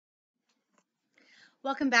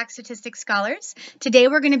Welcome back, Statistics Scholars. Today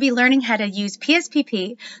we're going to be learning how to use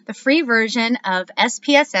PSPP, the free version of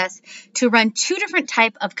SPSS, to run two different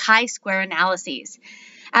types of chi-square analyses.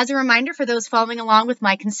 As a reminder for those following along with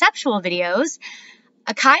my conceptual videos,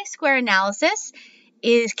 a chi-square analysis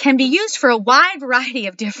can be used for a wide variety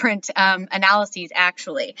of different analyses,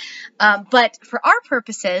 actually. But for our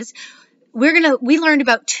purposes, we learned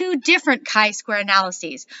about two different chi-square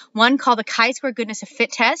analyses. One called the chi-square goodness of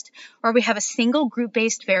fit test, where we have a single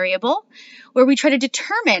group-based variable, where we try to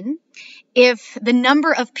determine if the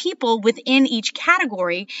number of people within each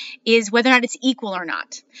category is whether or not it's equal or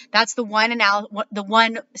not. That's the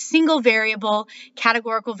one single variable,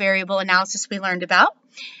 categorical variable analysis we learned about.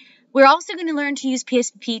 We're also going to learn to use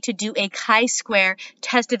PSPP to do a chi-square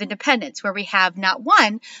test of independence, where we have not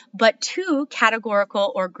one, but two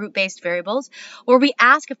categorical or group-based variables, where we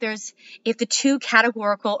ask if the two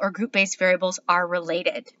categorical or group-based variables are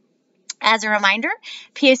related. As a reminder,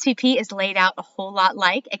 PSPP is laid out a whole lot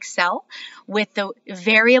like Excel, with the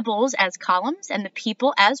variables as columns and the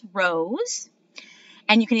people as rows.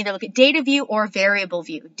 And you can either look at data view or variable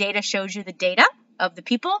view. Data shows you the data of the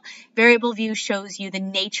people. Variable view shows you the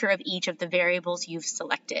nature of each of the variables you've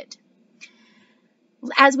selected.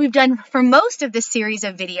 As we've done for most of this series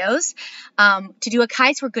of videos, to do a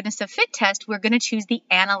chi-square goodness of fit test, we're going to choose the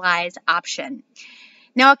analyze option.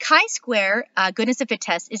 Now, a chi-square goodness of fit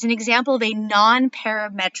test is an example of a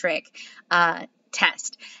non-parametric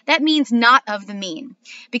test. That means not of the mean,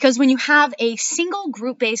 because when you have a single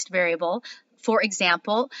group-based variable, for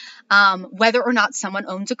example, whether or not someone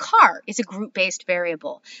owns a car is a group-based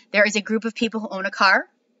variable. There is a group of people who own a car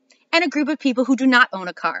and a group of people who do not own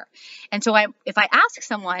a car. And so if I ask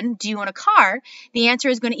someone, do you own a car? The answer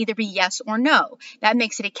is going to either be yes or no. That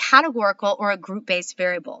makes it a categorical or a group-based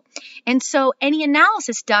variable. And so any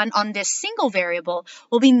analysis done on this single variable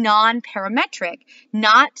will be non-parametric,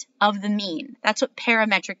 not of the mean. That's what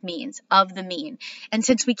parametric means, of the mean. And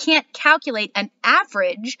since we can't calculate an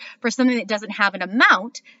average for something that doesn't have an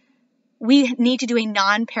amount, we need to do a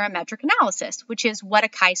non-parametric analysis, which is what a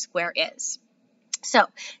chi-square is. So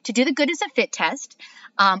to do the goodness of fit test,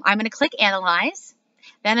 I'm going to click Analyze.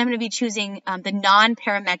 Then I'm going to be choosing the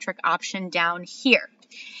non-parametric option down here.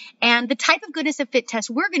 And the type of goodness of fit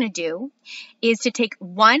test we're going to do is to take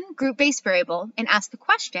one group-based variable and ask the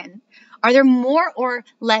question, are there more or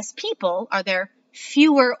less people? Are there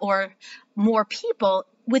fewer or more people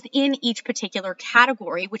within each particular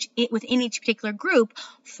category, within each particular group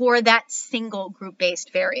for that single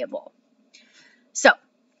group-based variable? So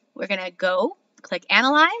we're going to click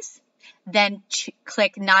Analyze, then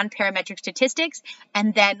click Nonparametric Statistics,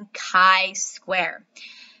 and then chi-square.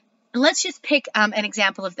 And let's just pick an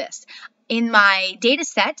example of this. In my data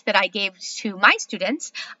set that I gave to my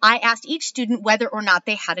students, I asked each student whether or not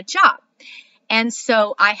they had a job. And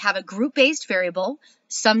so I have a group-based variable.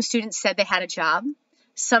 Some students said they had a job.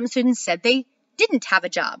 Some students said they didn't have a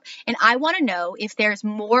job. And I want to know if there's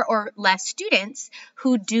more or less students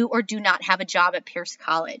who do or do not have a job at Pierce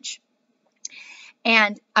College.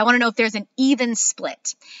 And I want to know if there's an even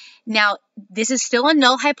split. Now, this is still a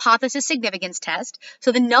null hypothesis significance test.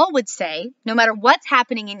 So the null would say, no matter what's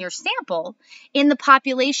happening in your sample, in the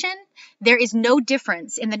population, there is no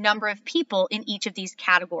difference in the number of people in each of these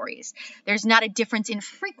categories. There's not a difference in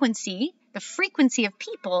frequency, the frequency of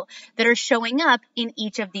people that are showing up in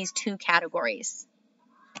each of these two categories.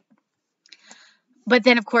 But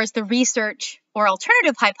then, of course, the research or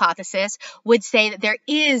alternative hypothesis would say that there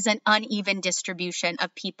is an uneven distribution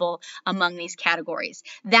of people among these categories.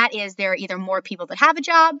 That is, there are either more people that have a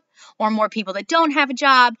job or more people that don't have a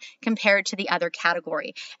job compared to the other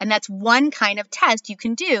category. And that's one kind of test you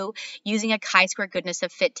can do using a chi-square goodness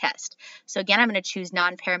of fit test. So again, I'm going to choose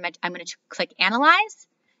non-parametric. I'm going to click Analyze,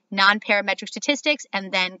 Nonparametric Statistics,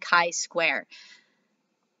 and then chi-square.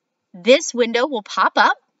 This window will pop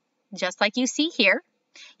up, just like you see here.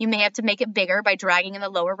 You may have to make it bigger by dragging in the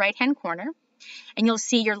lower right-hand corner. And you'll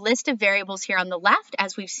see your list of variables here on the left,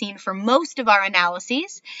 as we've seen for most of our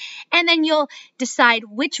analyses. And then you'll decide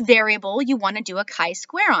which variable you want to do a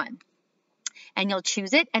chi-square on. And you'll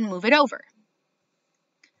choose it and move it over.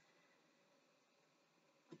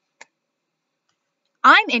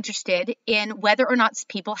 I'm interested in whether or not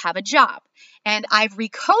people have a job. And I've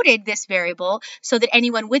recoded this variable so that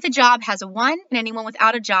anyone with a job has a 1 and anyone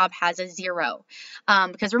without a job has a 0.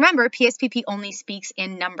 Because remember, PSPP only speaks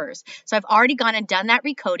in numbers. So I've already gone and done that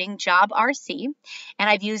recoding, job RC, and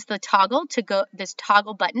I've used the this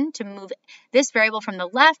toggle button to move this variable from the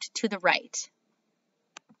left to the right.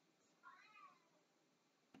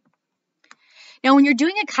 Now, when you're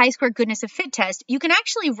doing a chi-square goodness of fit test, you can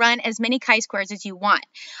actually run as many chi-squares as you want.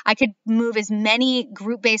 I could move as many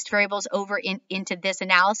group-based variables over into this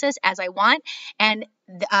analysis as I want, and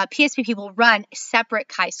the PSPP will run separate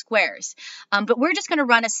chi-squares. But we're just going to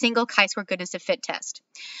run a single chi-square goodness of fit test.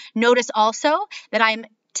 Notice also that I'm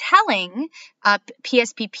telling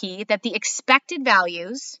PSPP that the expected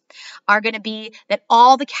values are going to be that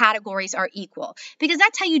all the categories are equal, because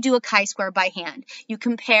that's how you do a chi-square by hand. You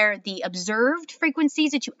compare the observed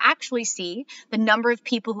frequencies that you actually see, the number of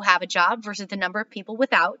people who have a job versus the number of people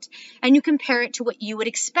without, and you compare it to what you would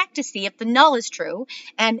expect to see if the null is true.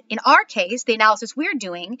 And in our case, the analysis we're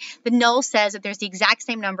doing, the null says that there's the exact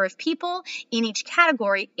same number of people in each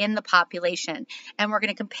category in the population, and we're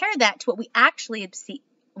going to compare that to what we actually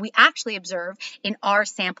observe in our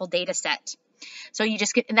sample data set. So you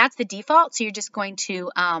just get, and that's the default, so you're just going to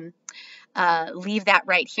leave that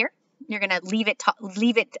right here. You're going to leave it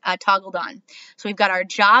toggled on. So we've got our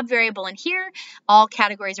job variable in here. All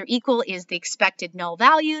categories are equal is the expected null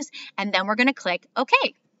values, and then we're going to click OK.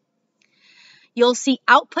 You'll see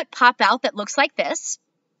output pop out that looks like this.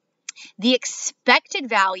 The expected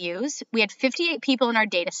values, we had 58 people in our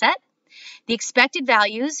data set. The expected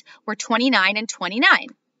values were 29 and 29.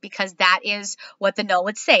 Because that is what the null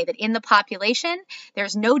would say, that in the population,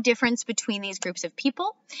 there's no difference between these groups of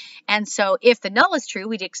people. And so if the null is true,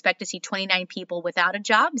 we'd expect to see 29 people without a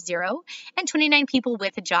job, 0, and 29 people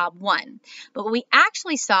with a job, 1. But what we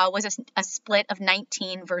actually saw was a split of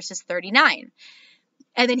 19 versus 39.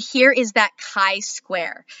 And then here is that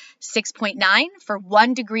chi-square, 6.9 for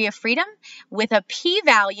 1 degree of freedom with a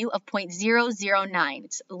p-value of 0.009.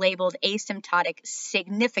 It's labeled asymptotic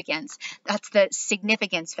significance. That's the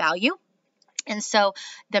significance value. And so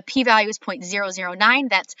the p-value is 0.009.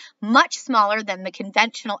 That's much smaller than the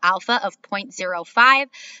conventional alpha of 0.05.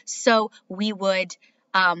 So we would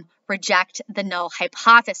reject the null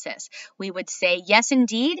hypothesis. We would say, yes,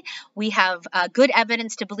 indeed, we have good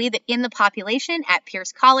evidence to believe that in the population at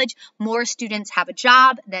Pierce College, more students have a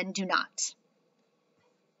job than do not.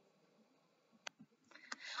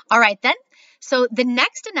 All right, then. So the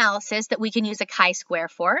next analysis that we can use a chi-square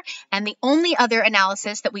for, and the only other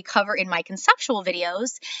analysis that we cover in my conceptual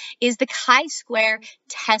videos, is the chi-square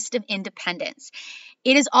test of independence.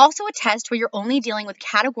 It is also a test where you're only dealing with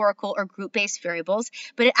categorical or group-based variables,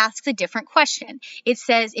 but it asks a different question. It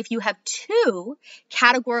says if you have 2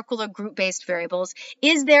 categorical or group-based variables,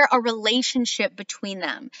 is there a relationship between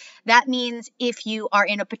them? That means if you are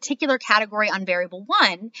in a particular category on variable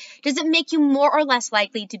 1, does it make you more or less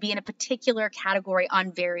likely to be in a particular category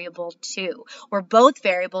on variable 2, where both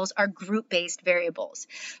variables are group-based variables?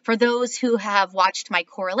 For those who have watched my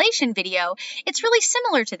correlation video, it's really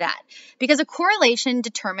similar to that, because a correlation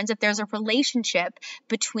determines if there's a relationship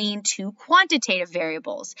between 2 quantitative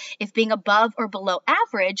variables. If being above or below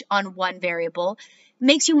average on one variable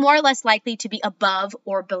makes you more or less likely to be above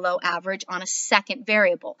or below average on a second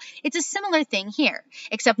variable. It's a similar thing here,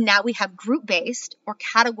 except now we have group-based or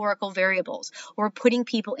categorical variables. We're putting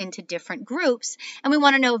people into different groups, and we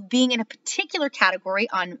want to know if being in a particular category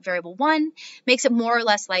on variable 1 makes it more or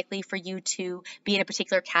less likely for you to be in a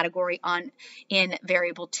particular category in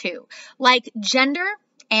variable 2. Like gender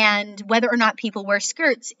and whether or not people wear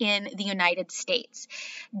skirts in the United States.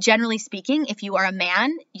 Generally speaking, if you are a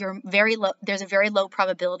man, there's a very low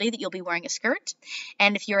probability that you'll be wearing a skirt.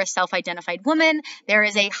 And if you're a self-identified woman, there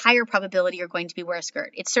is a higher probability you're going to be wearing a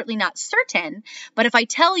skirt. It's certainly not certain, but if I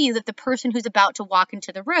tell you that the person who's about to walk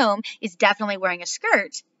into the room is definitely wearing a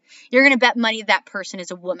skirt, you're going to bet money that person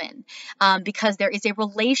is a woman, because there is a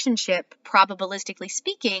relationship, probabilistically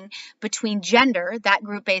speaking, between gender, that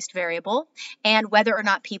group-based variable, and whether or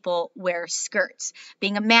not people wear skirts.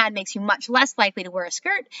 Being a man makes you much less likely to wear a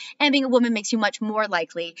skirt, and being a woman makes you much more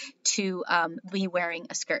likely to be wearing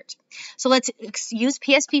a skirt. So let's use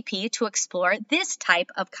PSPP to explore this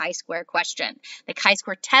type of chi-square question, the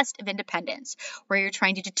chi-square test of independence, where you're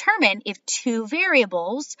trying to determine if 2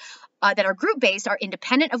 variables that are group-based are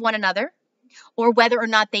independent of one another, or whether or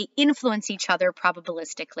not they influence each other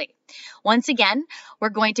probabilistically. Once again, we're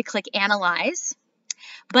going to click Analyze,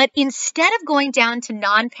 but instead of going down to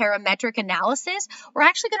nonparametric analysis, we're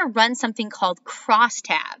actually going to run something called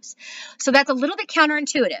Crosstabs. So that's a little bit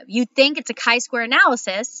counterintuitive. You'd think it's a chi-square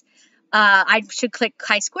analysis. I should click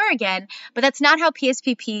chi-square again, but that's not how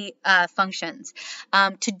PSPP functions.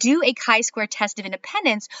 To do a chi-square test of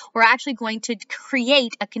independence, we're actually going to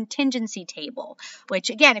create a contingency table, which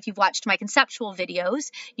again, if you've watched my conceptual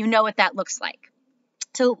videos, you know what that looks like.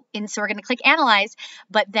 So we're going to click Analyze,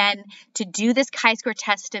 but then to do this chi-square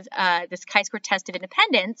test of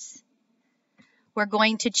independence, we're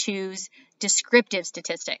going to choose descriptive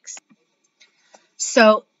statistics.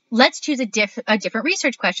 So let's choose a different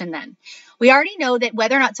research question then. We already know that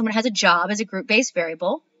whether or not someone has a job is a group-based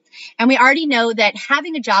variable, and we already know that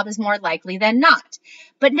having a job is more likely than not.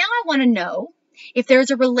 But now I want to know if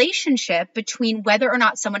there's a relationship between whether or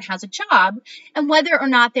not someone has a job and whether or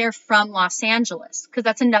not they're from Los Angeles, because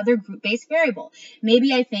that's another group-based variable.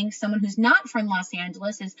 Maybe I think someone who's not from Los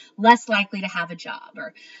Angeles is less likely to have a job,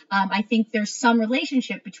 or I think there's some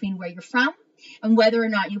relationship between where you're from and whether or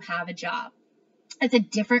not you have a job. It's a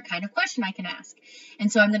different kind of question I can ask.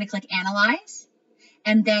 And so I'm going to click Analyze,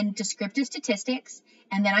 and then Descriptive Statistics,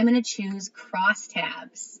 and then I'm going to choose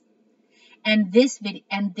Crosstabs. And this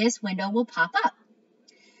window will pop up.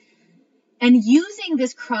 And using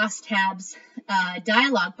this Crosstabs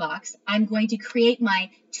dialog box, I'm going to create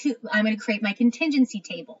my contingency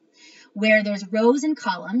table, where there's rows and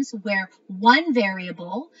columns, where one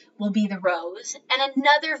variable will be the rows and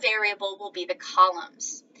another variable will be the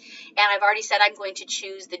columns. And I've already said I'm going to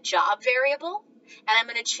choose the job variable, and I'm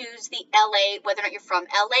going to choose the LA, whether or not you're from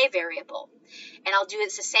LA variable. And I'll do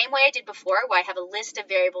this the same way I did before, where I have a list of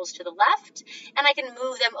variables to the left, and I can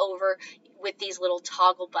move them over with these little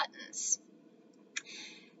toggle buttons.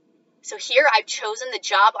 So here I've chosen the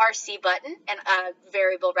job RC button, and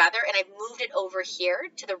variable rather, and I've moved it over here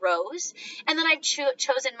to the rows. And then I've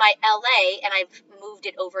chosen my LA, and I've moved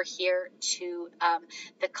it over here to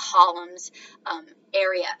the columns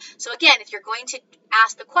area. So again, if you're going to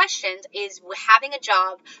ask the questions, is having a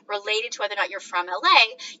job related to whether or not you're from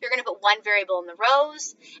LA, you're going to put one variable in the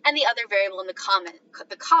rows and the other variable in the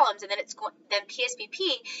columns, and then then PSPP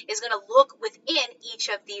is going to look within each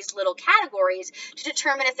of these little categories to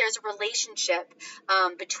determine if there's a relationship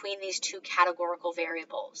between these two categorical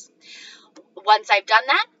variables. Once I've done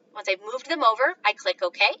that, once I've moved them over, I click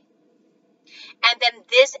OK, and then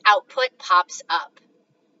this output pops up.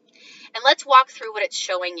 And let's walk through what it's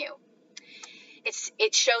showing you.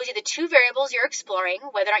 It shows you the two variables you're exploring,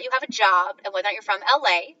 whether or not you have a job and whether or not you're from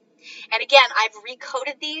LA. And again, I've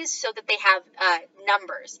recoded these so that they have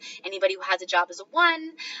numbers. Anybody who has a job is a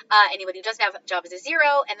 1, anybody who doesn't have a job is a 0,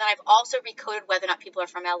 and then I've also recoded whether or not people are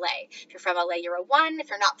from LA. If you're from LA, you're a 1. If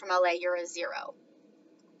you're not from LA, you're a 0.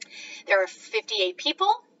 There are 58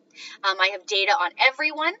 people. I have data on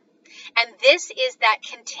everyone, and this is that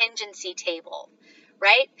contingency table.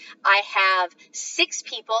 Right? I have 6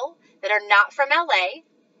 people that are not from LA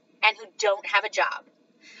and who don't have a job.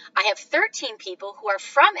 I have 13 people who are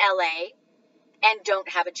from LA and don't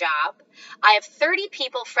have a job. I have 30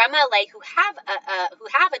 people from LA who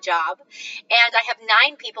have a job, and I have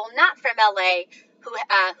 9 people not from LA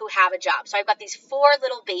who have a job. So I've got these 4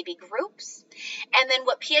 little baby groups. And then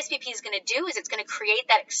what PSPP is going to do is it's going to create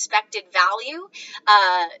that expected value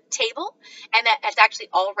table, and that's actually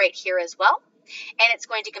all right here as well. And it's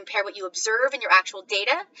going to compare what you observe in your actual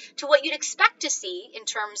data to what you'd expect to see in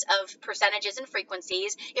terms of percentages and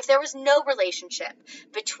frequencies if there was no relationship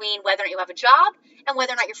between whether or not you have a job and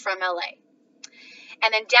whether or not you're from LA.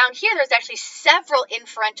 And then down here, there's actually several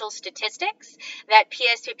inferential statistics that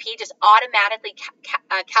PSPP just automatically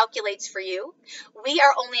calculates for you. We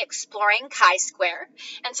are only exploring chi-square,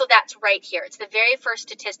 and so that's right here. It's the very first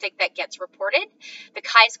statistic that gets reported. The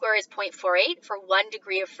chi-square is 0.48 for 1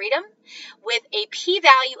 degree of freedom with a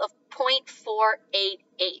p-value of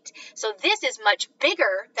 0.488. So this is much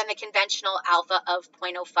bigger than the conventional alpha of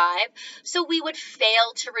 0.05, so we would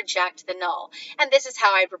fail to reject the null. And this is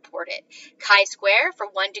how I'd report it. Chi-square for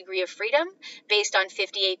 1 degree of freedom based on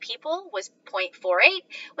 58 people was 0.48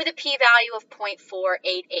 with a p-value of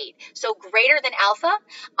 0.488. So greater than alpha,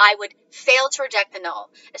 I would fail to reject the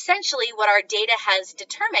null. Essentially, what our data has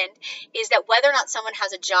determined is that whether or not someone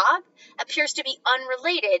has a job appears to be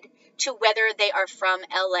unrelated to whether they are from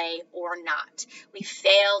LA or not. We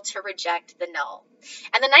fail to reject the null.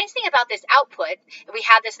 And the nice thing about this output, if we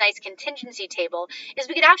have this nice contingency table, is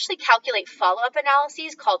we could actually calculate follow-up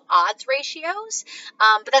analyses called odds ratios,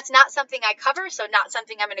 but that's not something I cover, so not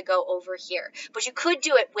something I'm going to go over here. But you could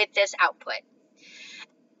do it with this output.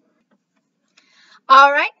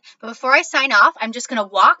 All right, but before I sign off, I'm just going to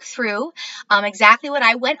walk through exactly what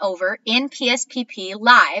I went over in PSPP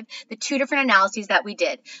Live, the 2 different analyses that we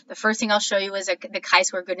did. The first thing I'll show you is the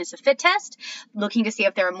chi-square goodness of fit test, looking to see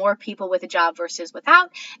if there are more people with a job versus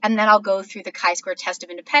without, and then I'll go through the chi-square test of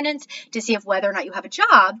independence to see if whether or not you have a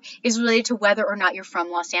job is related to whether or not you're from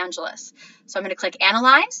Los Angeles. So I'm going to click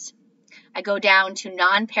Analyze. I go down to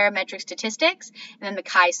Nonparametric Statistics, and then the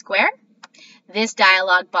chi-square. This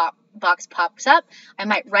dialog box pops up. I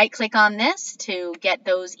might right-click on this to get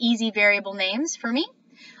those easy variable names for me.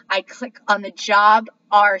 I click on the job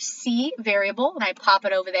RC variable, and I pop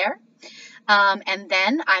it over there. And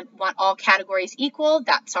then I want all categories equal.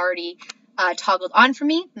 That's already toggled on for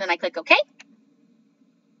me, and then I click OK.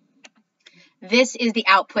 This is the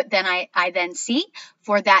output then I then see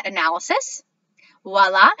for that analysis.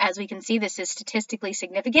 Voila, as we can see, this is statistically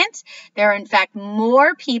significant. There are, in fact,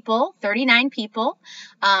 more people, 39 people.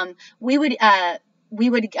 We would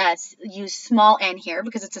use small n here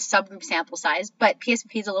because it's a subgroup sample size, but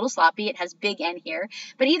PSPP is a little sloppy. It has big N here.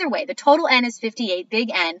 But either way, the total N is 58, big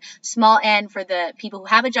N. Small n for the people who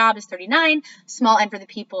have a job is 39. Small n for the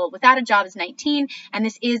people without a job is 19. And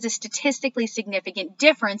this is a statistically significant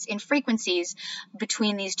difference in frequencies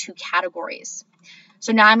between these two categories.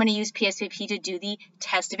 So now I'm going to use PSPP to do the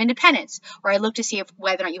test of independence, where I look to see if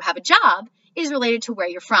whether or not you have a job is related to where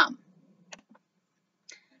you're from.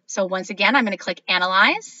 So once again, I'm going to click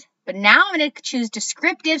Analyze, but now I'm going to choose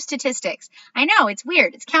Descriptive Statistics. I know, it's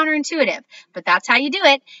weird. It's counterintuitive, but that's how you do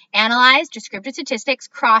it. Analyze, Descriptive Statistics,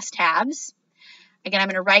 Crosstabs. Again, I'm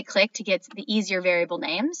going to right-click to get the easier variable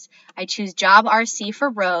names. I choose Job RC for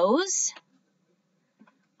rows.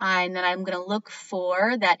 And then I'm going to look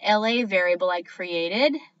for that LA variable I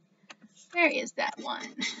created. Where is that one?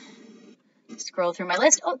 Scroll through my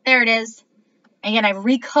list. Oh, there it is. Again, I've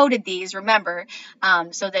recoded these, remember,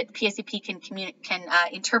 so that PSPP can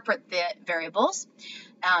interpret the variables.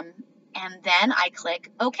 And then I click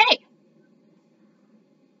OK.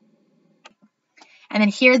 And then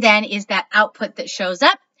here then is that output that shows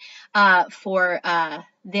up for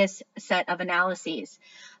this set of analyses.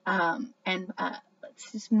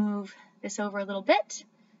 Let's just move this over a little bit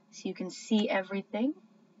so you can see everything.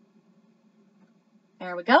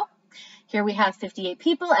 There we go. Here we have 58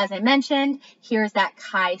 people, as I mentioned. Here's that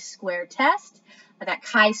chi-square test, that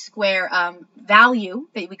chi-square value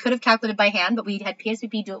that we could have calculated by hand, but we had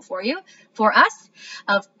PSPP do it for us,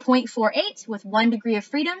 of 0.48 with 1 degree of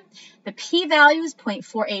freedom. The p-value is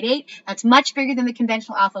 0.488. That's much bigger than the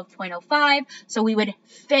conventional alpha of 0.05, so we would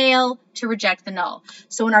fail to reject the null.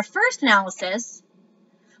 So in our first analysis,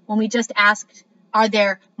 when we just asked, are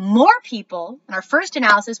there more people? In our first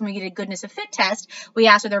analysis, when we did a goodness of fit test, we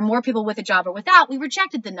asked, are there more people with a job or without? We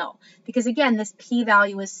rejected the null because, again, this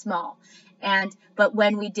p-value is small. But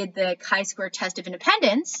when we did the chi-square test of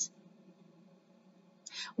independence,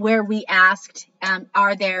 where we asked,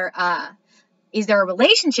 is there a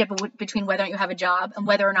relationship between whether or not you have a job and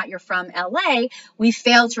whether or not you're from LA, we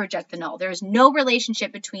failed to reject the null. There is no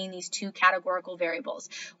relationship between these two categorical variables.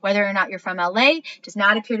 Whether or not you're from LA does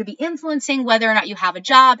not appear to be influencing whether or not you have a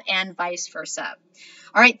job and vice versa.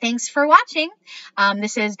 All right, thanks for watching.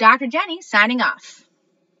 This is Dr. Jenny signing off.